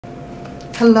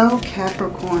Hello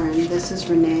Capricorn, this is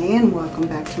Renee and welcome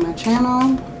back to my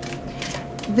channel.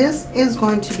 This is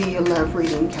going to be your love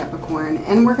reading, Capricorn,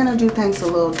 and we're going to do things a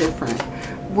little different.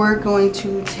 We're going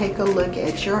to take a look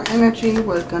at your energy,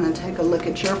 we're going to take a look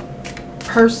at your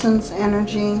person's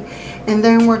energy, and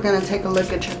then we're going to take a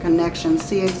look at your connection,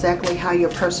 see exactly how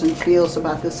your person feels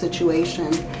about the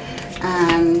situation.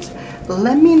 And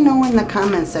let me know in the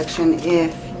comment section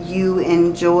if you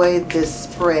enjoyed this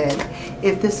spread,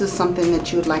 if this is something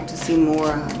that you would like to see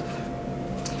more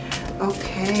of.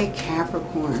 Okay,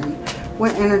 Capricorn,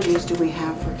 what energies do we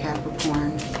have for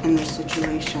Capricorn in this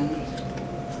situation?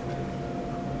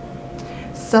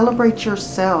 Celebrate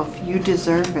yourself, you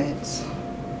deserve it.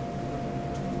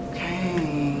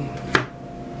 Okay.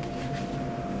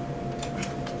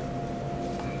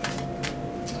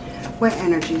 What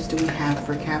energies do we have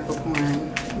for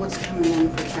Capricorn? What's coming in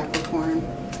for Capricorn?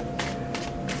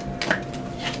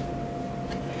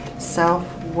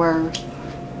 Self-worth.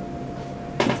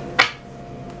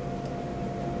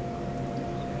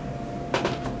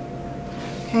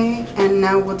 Okay, and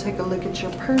now we'll take a look at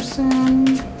your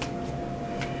person.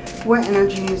 What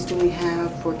energies do we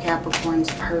have for Capricorn's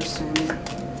person?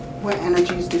 What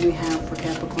energies do we have for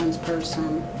Capricorn's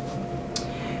person?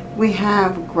 We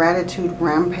have gratitude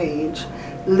rampage.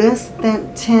 List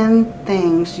 10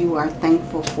 things you are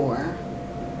thankful for.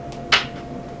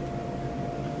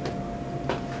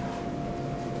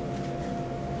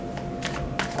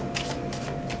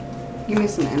 Give me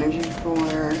some energy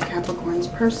for Capricorn's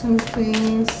person,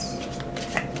 please.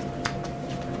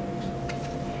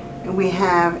 And we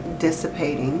have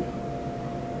dissipating.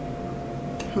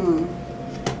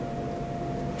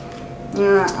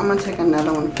 Yeah, I'm going to take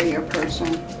another one for your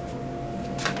person.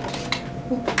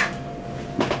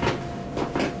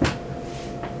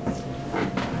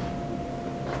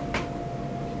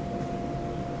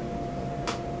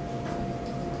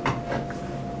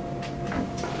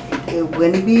 It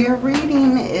wouldn't be a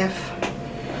reading if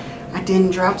I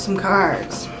didn't drop some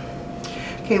cards.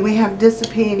 Okay, we have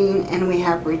dissipating and we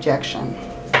have rejection.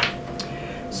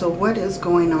 So what is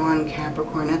going on,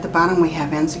 Capricorn? At the bottom we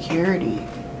have insecurity.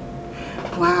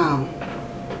 Wow.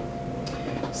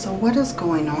 So what is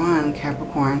going on,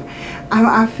 Capricorn?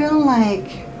 I feel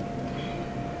like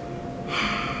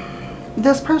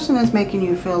this person is making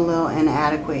you feel a little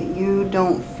inadequate. You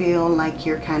don't feel like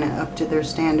you're kind of up to their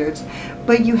standards,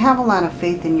 but you have a lot of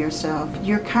faith in yourself.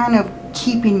 You're kind of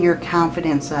keeping your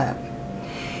confidence up.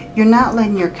 You're not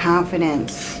letting your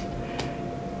confidence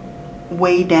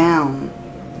weigh down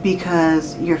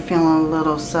because you're feeling a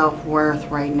little self-worth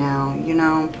right now, you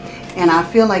know. And I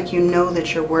feel like you know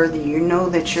that you're worthy. You know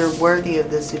that you're worthy of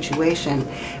this situation,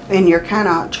 and you're kind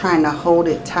of trying to hold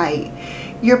it tight.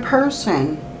 Your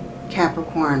person,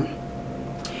 Capricorn,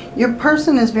 your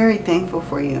person is very thankful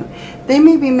for you. They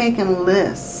may be making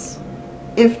lists.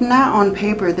 If not on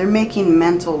paper, they're making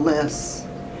mental lists,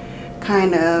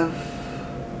 kind of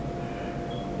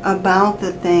about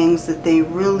the things that they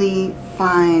really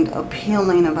find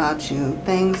appealing about you,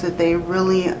 things that they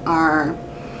really are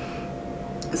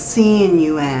seeing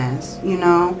you as, you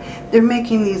know. They're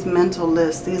making these mental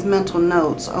lists, these mental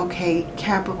notes. Okay,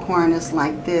 Capricorn is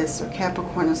like this, or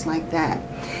Capricorn is like that,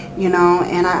 you know.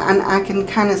 And I can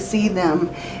kind of see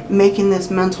them making this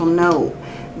mental note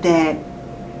that,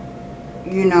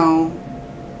 you know,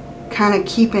 kind of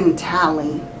keeping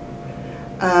tally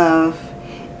of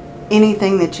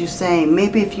anything that you say.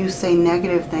 Maybe if you say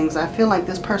negative things, I feel like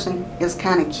this person is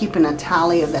kind of keeping a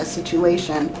tally of that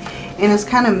situation, and it's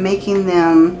kind of making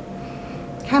them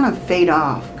kind of fade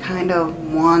off, kind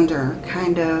of wander,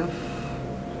 kind of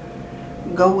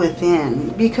go within,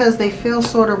 because they feel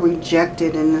sort of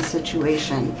rejected in the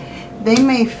situation. They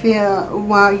may feel,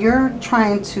 while you're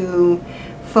trying to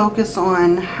focus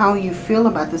on how you feel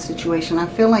about the situation, I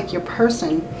feel like your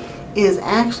person is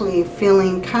actually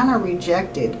feeling kind of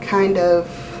rejected, kind of,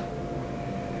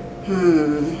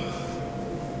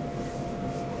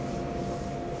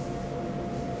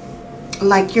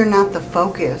 like you're not the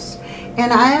focus.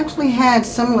 And I actually had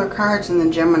similar cards in the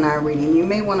Gemini reading. You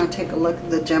may want to take a look at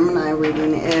the Gemini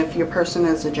reading if your person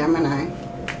is a Gemini.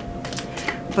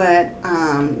 But,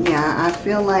 yeah, I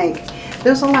feel like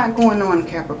there's a lot going on,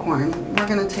 Capricorn. We're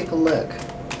going to take a look.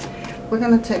 We're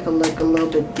going to take a look a little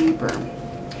bit deeper.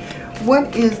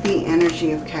 What is the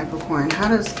energy of Capricorn? How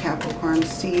does Capricorn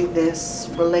see this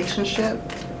relationship?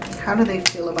 How do they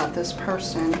feel about this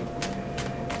person?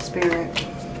 Spirit.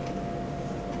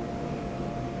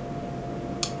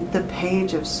 The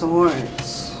Page of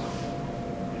Swords.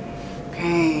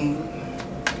 Okay.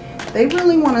 They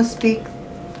really want to speak,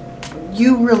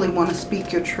 you really want to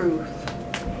speak your truth.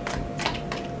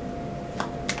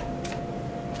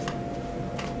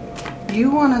 You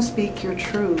want to speak your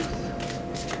truth,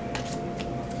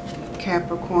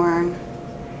 Capricorn.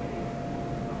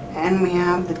 And we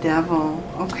have the devil.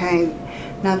 Okay,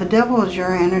 now the devil is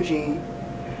your energy.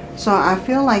 So I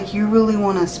feel like you really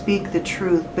want to speak the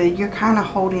truth, but you're kind of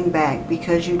holding back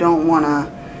because you don't want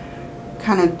to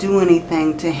kind of do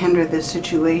anything to hinder the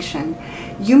situation.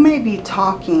 You may be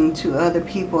talking to other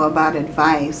people about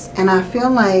advice, and I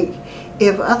feel like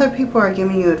if other people are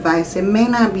giving you advice, it may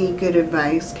not be good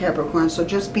advice, Capricorn, so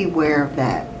just beware of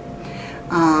that.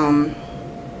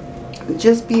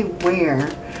 Just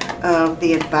beware of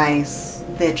the advice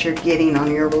that you're getting on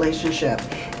your relationship.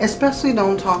 Especially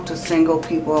don't talk to single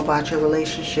people about your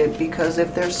relationship, because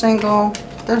if they're single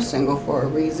for a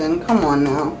reason. Come on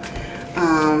now.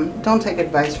 Don't take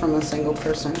advice from a single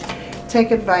person.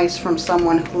 Take advice from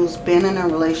someone who's been in a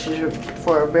relationship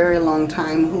for a very long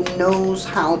time, who knows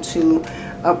how to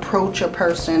approach a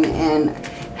person and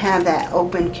have that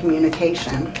open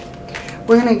communication.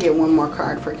 We're going to get one more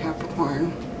card for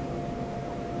Capricorn.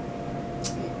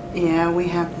 Yeah, we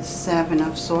have the Seven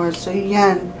of Swords. So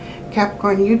yeah,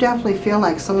 Capricorn, you definitely feel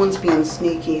like someone's being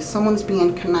sneaky. Someone's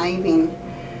being conniving.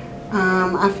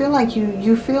 I feel like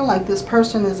you feel like this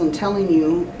person isn't telling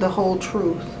you the whole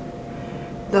truth.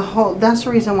 That's the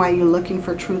reason why you're looking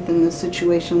for truth in this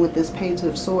situation with this Page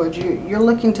of Swords. You're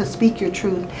looking to speak your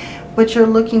truth, but you're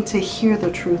looking to hear the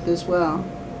truth as well.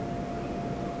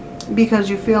 Because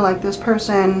you feel like this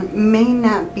person may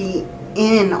not be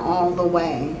in all the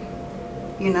way.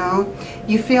 You know,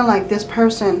 you feel like this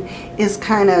person is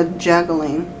kind of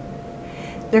juggling.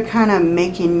 They're kind of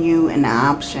making you an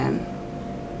option.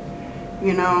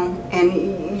 You know,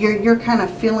 and you're kind of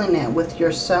feeling it with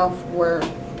your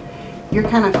self-worth. You're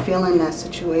kind of feeling that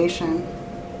situation.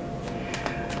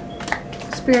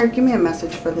 Spirit, give me a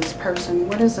message for this person.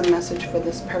 What is a message for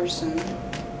this person?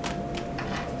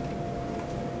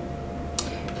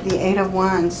 The Eight of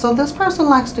Wands. So this person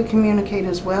likes to communicate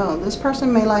as well. This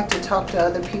person may like to talk to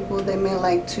other people. They may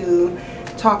like to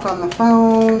talk on the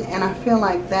phone. And I feel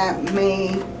like that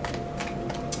may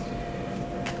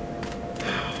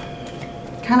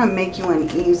kind of make you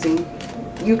uneasy.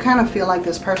 You kind of feel like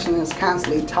this person is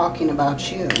constantly talking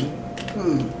about you.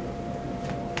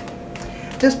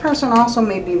 This person also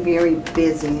may be very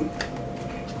busy.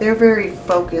 They're very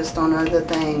focused on other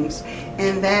things.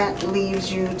 And that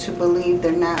leaves you to believe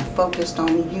they're not focused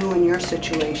on you and your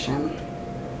situation.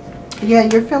 Yeah,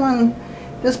 you're feeling,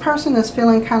 this person is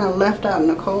feeling kind of left out in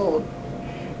the cold.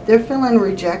 They're feeling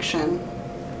rejection.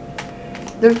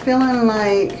 They're feeling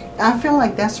like, I feel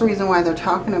like that's the reason why they're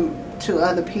talking to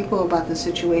other people about the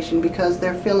situation, because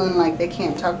they're feeling like they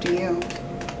can't talk to you.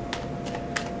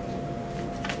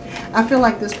 I feel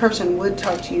like this person would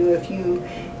talk to you if you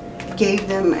gave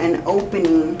them an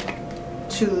opening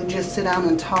to just sit down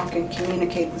and talk and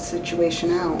communicate the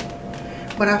situation out.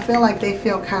 But I feel like they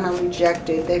feel kind of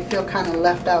rejected. They feel kind of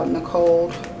left out in the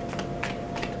cold.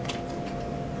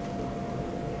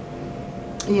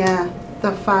 Yeah,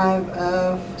 the Five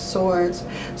of Swords.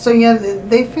 So yeah,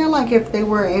 they feel like if they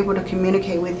were able to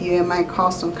communicate with you, it might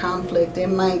cause some conflict. It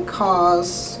might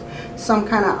cause some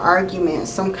kind of argument,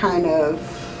 some kind of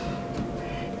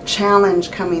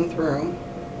challenge coming through,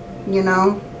 you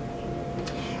know.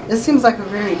 This seems like a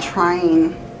very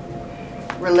trying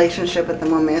relationship at the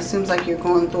moment. It seems like you're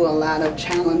going through a lot of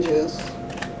challenges.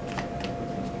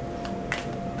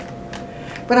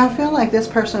 But I feel like this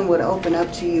person would open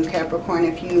up to you, Capricorn,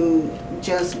 if you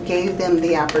just gave them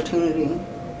the opportunity.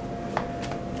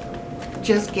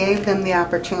 Just gave them the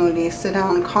opportunity. Sit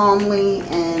down calmly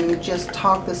and just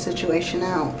talk the situation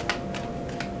out.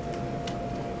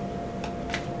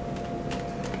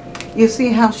 You see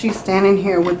how she's standing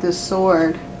here with this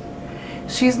sword.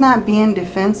 She's not being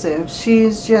defensive.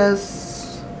 She's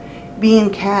just being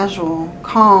casual,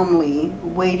 calmly,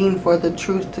 waiting for the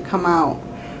truth to come out.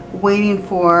 Waiting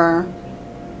for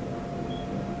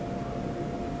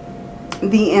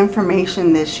the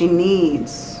information that she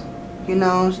needs, you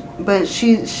know. But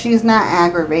she's not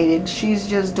aggravated. She's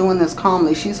just doing this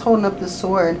calmly. She's holding up the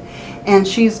sword and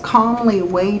she's calmly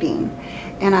waiting.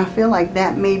 And I feel like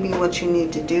that may be what you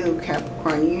need to do,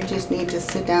 Capricorn. You just need to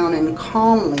sit down and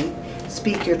calmly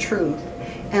speak your truth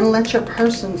and let your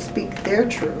person speak their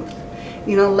truth.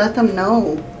 You know, let them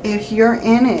know if you're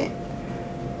in it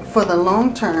for the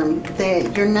long term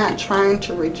that you're not trying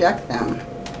to reject them,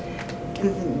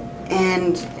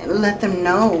 and let them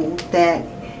know that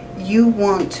you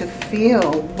want to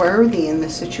feel worthy in the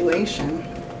situation.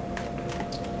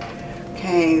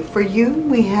 Okay, for you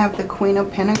we have the Queen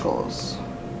of Pentacles.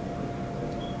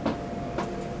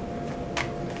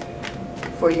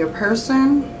 For your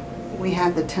person we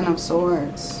have the Ten of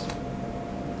Swords.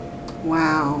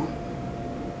 Wow.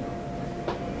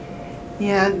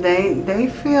 Yeah, they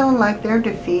feel like they're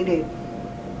defeated.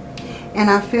 And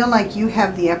I feel like you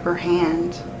have the upper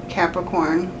hand,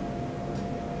 Capricorn.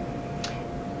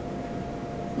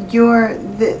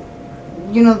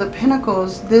 You know, the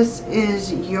Pentacles, this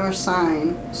is your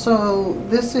sign. So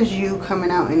this is you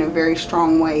coming out in a very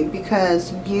strong way,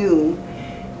 because you,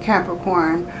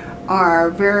 Capricorn, are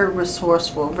very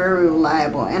resourceful, very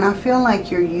reliable. And I feel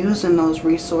like you're using those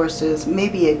resources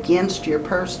maybe against your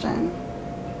person.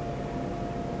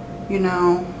 You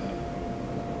know,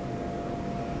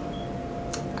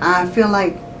 I feel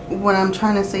like what I'm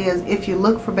trying to say is, if you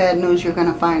look for bad news, you're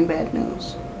going to find bad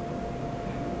news.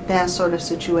 That sort of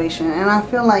situation. And I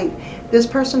feel like this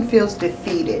person feels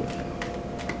defeated.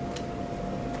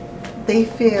 They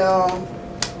feel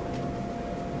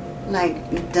like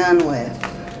done with,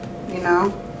 you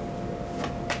know.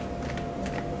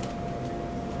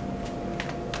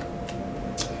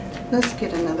 Let's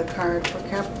get another card for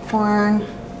Capricorn.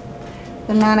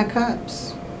 The Nine of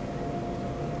Cups.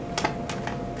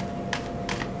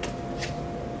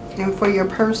 And for your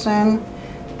person,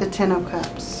 the Ten of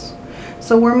Cups.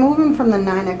 So we're moving from the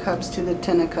Nine of Cups to the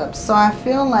Ten of Cups. So I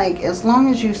feel like as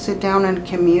long as you sit down and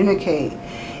communicate,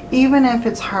 even if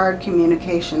it's hard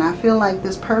communication, I feel like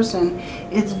this person,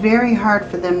 it's very hard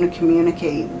for them to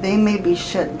communicate. They may be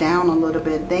shut down a little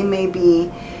bit. They may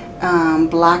be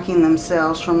blocking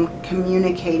themselves from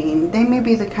communicating. They may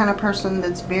be the kind of person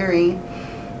that's very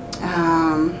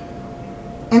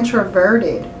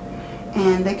introverted.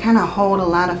 And they kind of hold a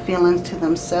lot of feelings to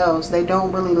themselves. They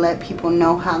don't really let people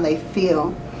know how they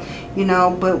feel, you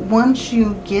know. But once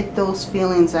you get those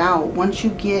feelings out, once you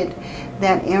get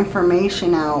that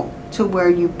information out to where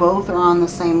you both are on the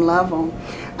same level,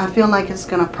 I feel like it's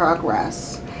going to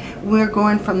progress. We're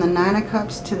going from the Nine of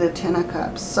Cups to the Ten of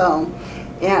Cups. So,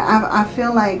 yeah, I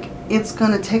feel like it's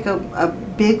going to take a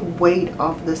big weight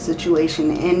off the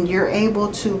situation, and you're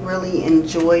able to really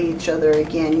enjoy each other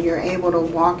again. You're able to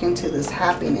walk into this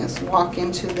happiness, walk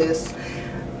into this,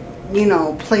 you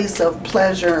know, place of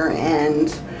pleasure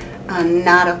and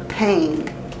not of pain,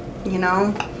 you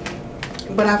know.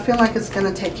 But I feel like it's going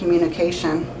to take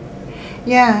communication.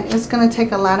 Yeah, it's going to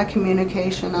take a lot of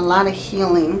communication, a lot of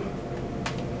healing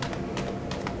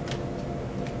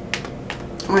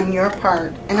on your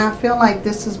part. And I feel like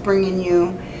this is bringing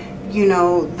you, you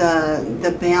know,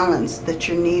 the balance that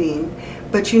you're needing.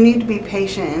 But you need to be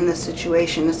patient in this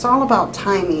situation. It's all about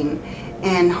timing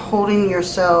and holding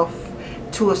yourself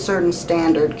to a certain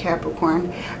standard,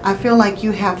 Capricorn. I feel like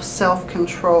you have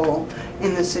self-control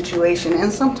in this situation.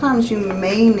 And sometimes you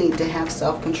may need to have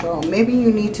self-control. Maybe you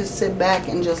need to sit back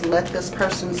and just let this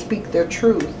person speak their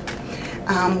truth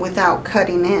without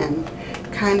cutting in.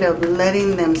 Kind of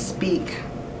letting them speak.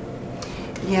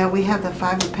 Yeah, we have the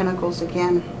Five of Pentacles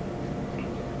again.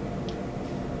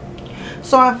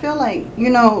 So I feel like,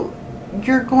 you know,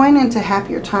 you're going into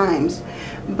happier times,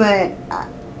 but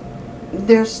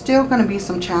there's still going to be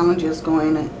some challenges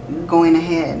going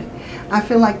ahead. I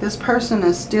feel like this person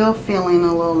is still feeling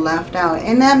a little left out,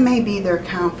 and that may be their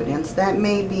confidence. That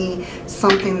may be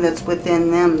something that's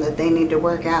within them that they need to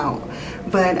work out.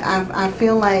 But I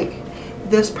feel like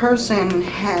this person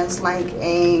has like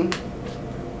a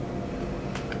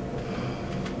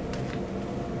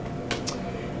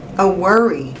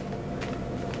worry.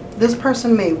 This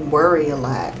person may worry a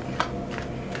lot.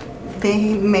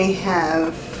 They may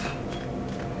have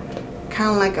kind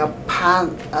of like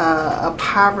a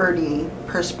poverty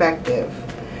perspective.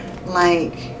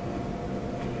 Like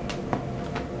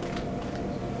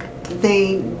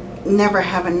they never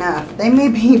have enough. They may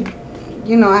be,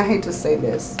 you know, I hate to say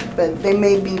this, but they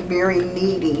may be very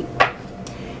needy.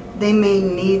 They may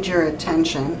need your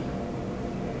attention.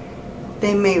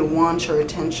 They may want your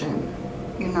attention,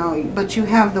 you know, but you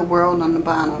have the World on the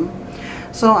bottom.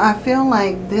 So I feel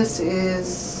like this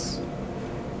is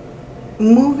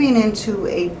moving into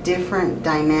a different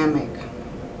dynamic.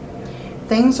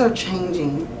 Things are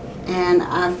changing, and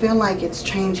I feel like it's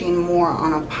changing more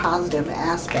on a positive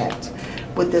aspect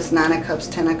with this Nine of Cups,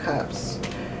 Ten of Cups,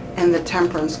 and the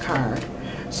Temperance card.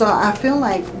 So I feel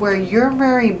like where you're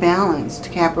very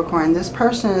balanced, Capricorn, this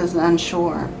person is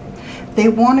unsure. They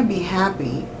want to be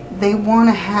happy. They want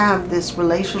to have this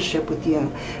relationship with you,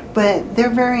 but they're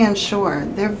very unsure.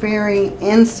 They're very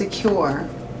insecure.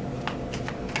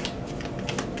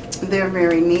 They're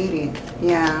very needy.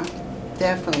 Yeah,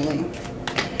 definitely.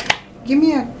 Give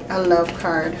me a love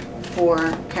card for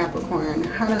Capricorn.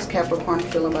 How does Capricorn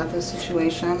feel about this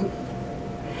situation?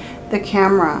 The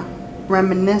Camera.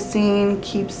 Reminiscing,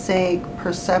 keepsake,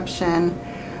 perception.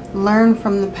 Learn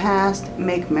from the past,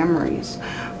 make memories.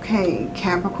 Okay,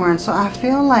 Capricorn. So I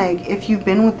feel like if you've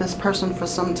been with this person for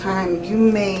some time, you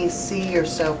may see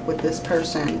yourself with this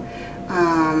person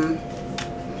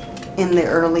in the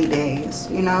early days,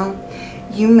 you know.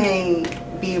 You may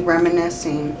be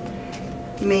reminiscing,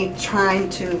 trying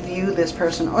to view this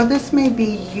person, or this may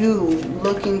be you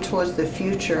looking towards the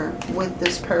future with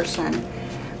this person.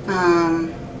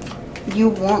 You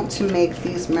want to make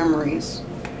these memories,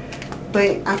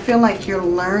 but I feel like you're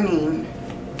learning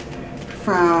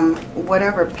from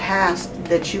whatever past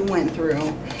that you went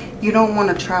through. You don't want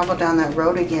to travel down that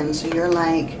road again, so you're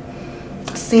like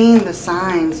seeing the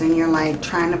signs and you're like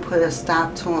trying to put a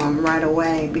stop to them right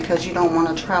away, because you don't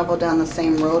want to travel down the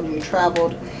same road you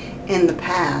traveled in the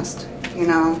past, you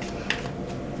know.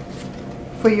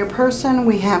 For your person,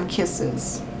 we have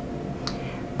kisses.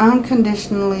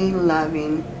 Unconditionally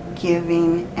loving,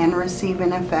 giving and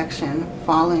receiving affection,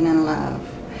 falling in love.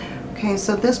 Okay,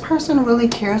 so this person really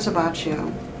cares about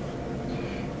you.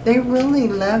 They really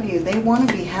love you. They want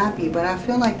to be happy, but I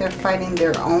feel like they're fighting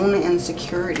their own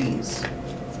insecurities.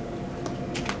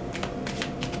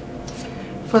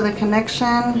 For the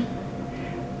connection,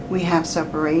 we have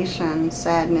separation,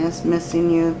 sadness, missing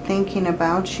you, thinking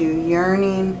about you,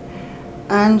 yearning,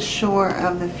 unsure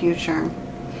of the future.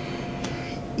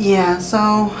 Yeah,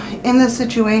 so in this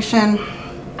situation,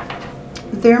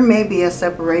 there may be a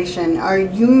separation, or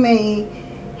you may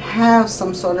have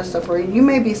some sort of separation. You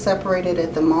may be separated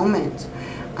at the moment.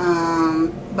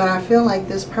 But I feel like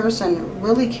this person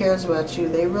really cares about you.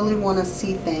 They really want to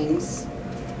see things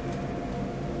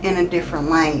in a different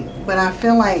light. But I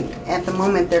feel like at the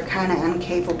moment they're kind of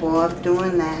incapable of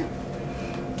doing that.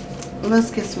 Let's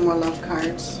get some more love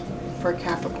cards for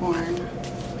Capricorn.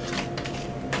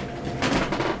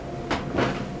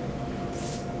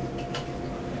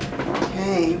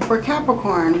 Okay, for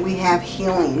Capricorn, we have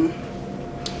healing.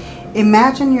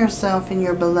 Imagine yourself and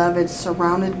your beloved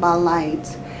surrounded by light.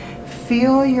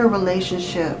 Feel your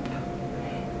relationship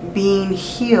being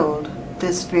healed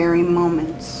this very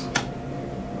moment.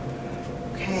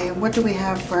 Okay, what do we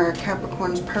have for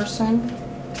Capricorn's person?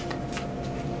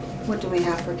 What do we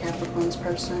have for Capricorn's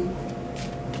person?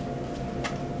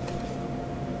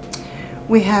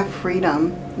 We have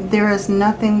freedom. There is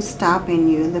nothing stopping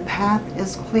you. The path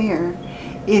is clear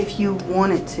if you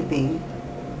want it to be.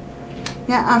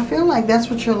 Yeah, I feel like that's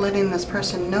what you're letting this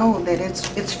person know, that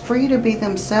it's free to be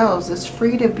themselves. It's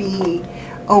free to be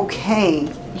okay,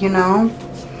 you know?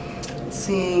 Let's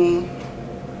see.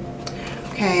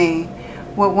 Okay,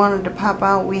 what wanted to pop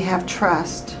out, we have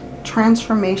trust.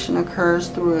 Transformation occurs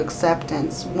through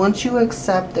acceptance. Once you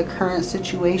accept the current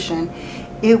situation,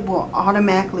 it will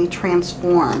automatically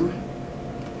transform.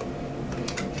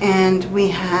 And we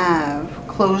have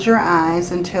close your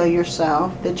eyes and tell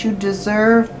yourself that you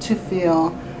deserve to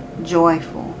feel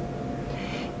joyful.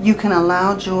 You can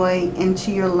allow joy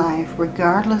into your life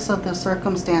regardless of the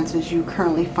circumstances you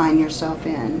currently find yourself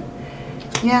in.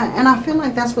 Yeah, and I feel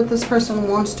like that's what this person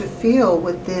wants to feel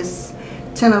with this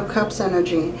Ten of Cups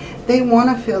energy. They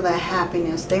want to feel that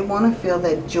happiness. They want to feel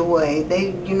that joy.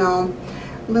 They, you know,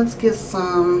 let's get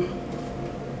some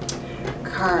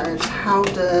cards. How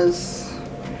does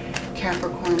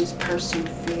Capricorn's person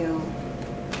feel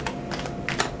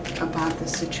about the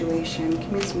situation?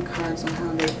 Give me some cards on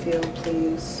how they feel,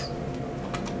 please.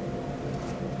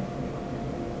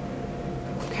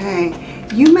 Okay,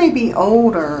 you may be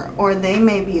older, or they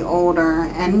may be older,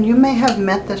 and you may have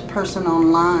met this person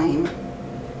online.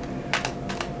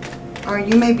 Or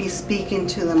you may be speaking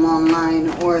to them online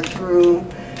or through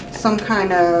some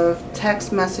kind of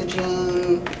text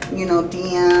messaging, you know,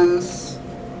 DMs,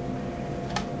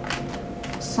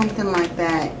 something like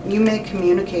that. You may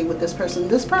communicate with this person.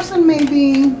 This person may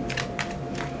be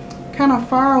kind of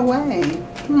far away.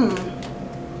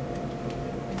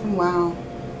 Wow.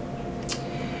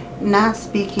 Not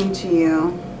speaking to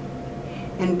you,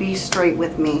 and be straight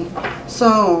with me.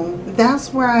 So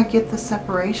that's where I get the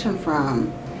separation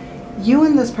from. You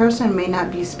and this person may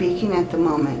not be speaking at the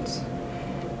moment,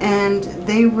 and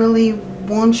they really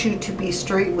want you to be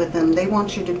straight with them. They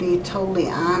want you to be totally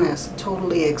honest,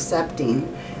 totally accepting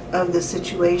of the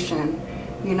situation,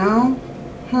 you know?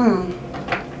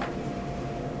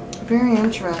 Very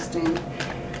interesting.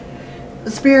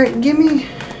 Spirit, give me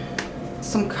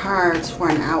some cards for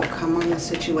an outcome on the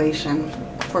situation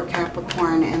for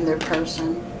Capricorn and their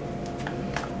person.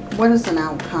 What is an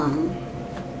outcome?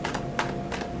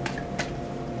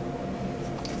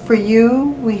 For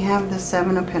you, we have the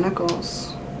Seven of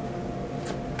Pentacles.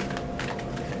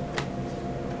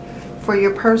 For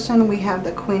your person, we have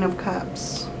the Queen of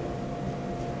Cups.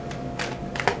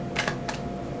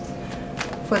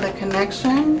 For the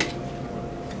connection,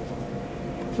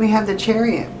 we have the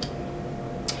Chariot.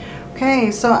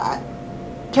 Okay, so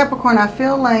Capricorn, I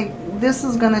feel like this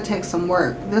is going to take some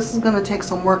work. This is going to take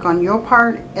some work on your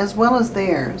part as well as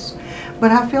theirs.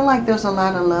 But I feel like there's a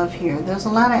lot of love here. There's a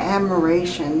lot of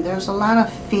admiration. There's a lot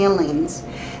of feelings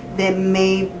that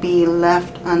may be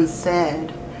left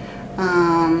unsaid.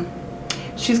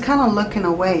 She's kind of looking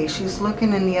away. She's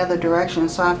looking in the other direction.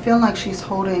 So I feel like she's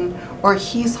holding, or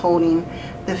he's holding,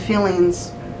 the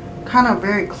feelings kind of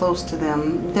very close to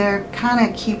them. They're kind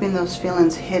of keeping those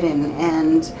feelings hidden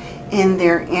and in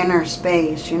their inner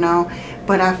space, you know.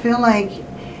 But I feel like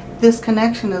this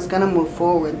connection is going to move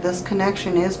forward. This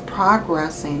connection is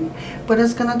progressing, but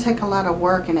it's going to take a lot of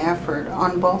work and effort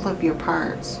on both of your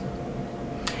parts.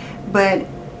 But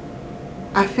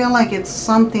I feel like it's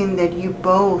something that you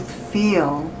both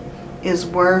feel is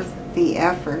worth the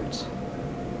effort.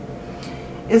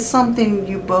 It's something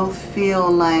you both feel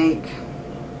like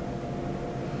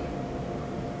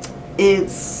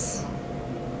it's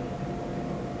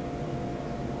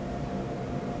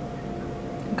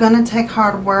gonna take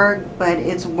hard work, but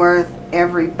it's worth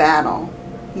every battle,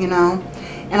 you know.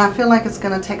 And I feel like it's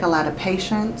gonna take a lot of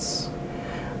patience,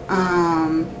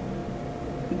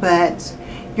 but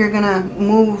you're gonna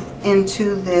move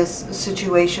into this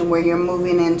situation where you're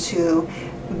moving into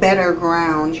better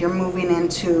ground. You're moving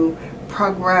into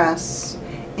progress,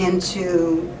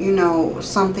 into, you know,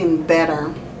 something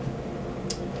better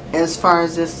as far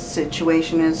as this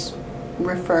situation is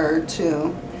referred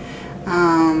to.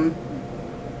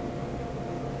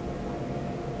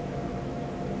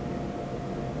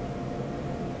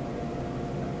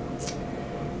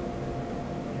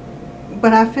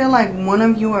 But I feel like one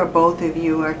of you or both of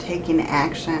you are taking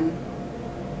action.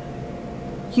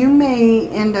 You may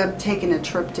end up taking a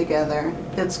trip together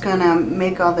that's going to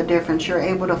make all the difference. You're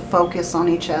able to focus on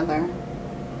each other.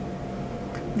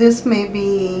 This may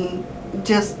be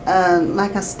just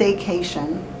like a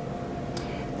staycation.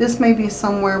 This may be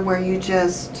somewhere where you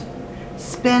just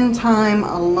spend time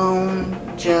alone,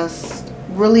 just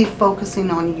really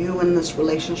focusing on you in this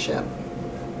relationship.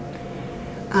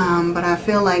 But I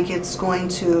feel like it's going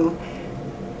to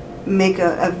make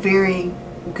a very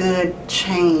good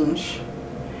change.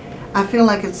 I feel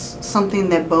like it's something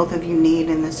that both of you need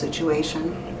in this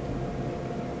situation.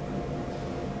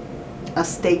 A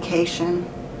staycation.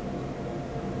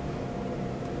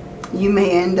 You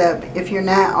may end up, if you're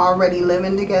not already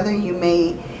living together, you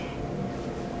may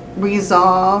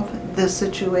resolve the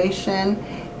situation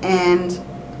and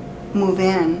move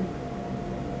in.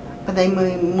 Or they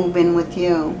may move in with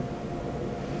you.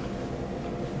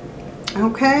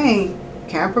 Okay,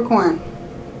 Capricorn.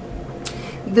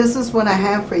 This is what I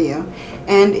have for you.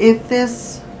 And if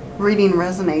this reading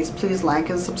resonates, please like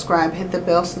and subscribe. Hit the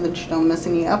bell so that you don't miss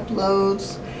any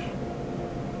uploads.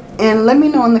 And let me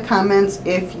know in the comments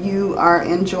if you are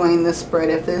enjoying this spread,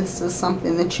 if this is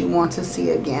something that you want to see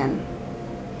again.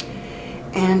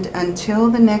 And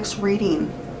until the next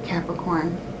reading,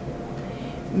 Capricorn,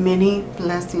 many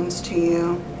blessings to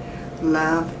you,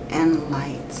 love and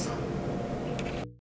light.